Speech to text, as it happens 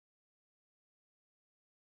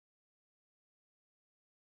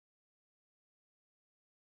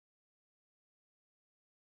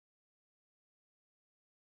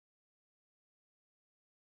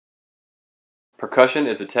Percussion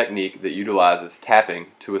is a technique that utilizes tapping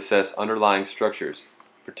to assess underlying structures,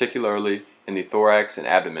 particularly in the thorax and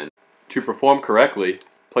abdomen. To perform correctly,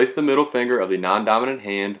 place the middle finger of the non-dominant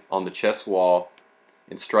hand on the chest wall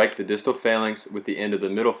and strike the distal phalanx with the end of the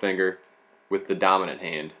middle finger with the dominant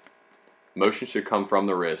hand. Motion should come from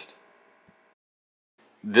the wrist.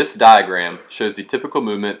 This diagram shows the typical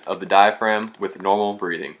movement of the diaphragm with normal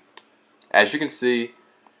breathing. As you can see,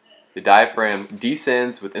 the diaphragm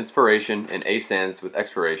descends with inspiration and ascends with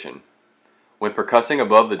expiration. When percussing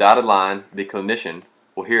above the dotted line, the clinician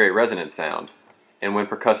will hear a resonant sound, and when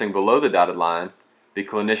percussing below the dotted line, the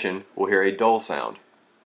clinician will hear a dull sound.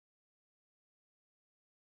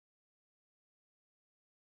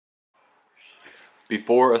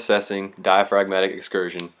 Before assessing diaphragmatic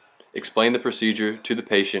excursion, explain the procedure to the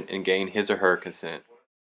patient and gain his or her consent.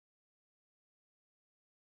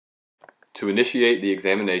 To initiate the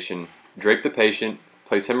examination, drape the patient,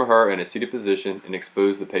 place him or her in a seated position, and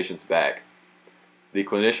expose the patient's back. The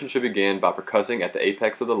clinician should begin by percussing at the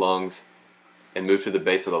apex of the lungs and move to the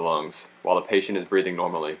base of the lungs while the patient is breathing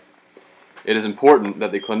normally. It is important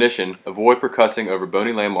that the clinician avoid percussing over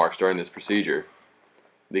bony landmarks during this procedure.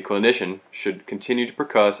 The clinician should continue to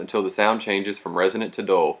percuss until the sound changes from resonant to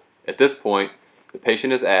dull. At this point, the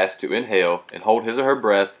patient is asked to inhale and hold his or her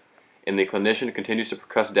breath, and the clinician continues to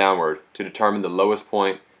percuss downward to determine the lowest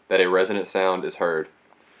point that a resonant sound is heard.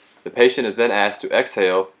 The patient is then asked to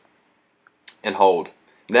exhale and hold.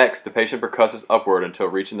 Next, the patient percusses upward until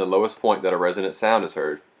reaching the lowest point that a resonant sound is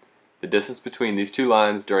heard. The distance between these two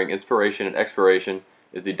lines during inspiration and expiration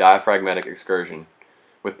is the diaphragmatic excursion.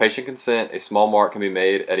 With patient consent, a small mark can be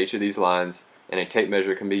made at each of these lines, and a tape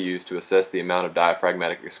measure can be used to assess the amount of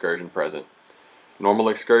diaphragmatic excursion present. Normal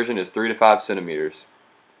excursion is 3 to 5 centimeters.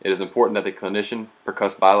 It is important that the clinician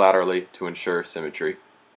percuss bilaterally to ensure symmetry.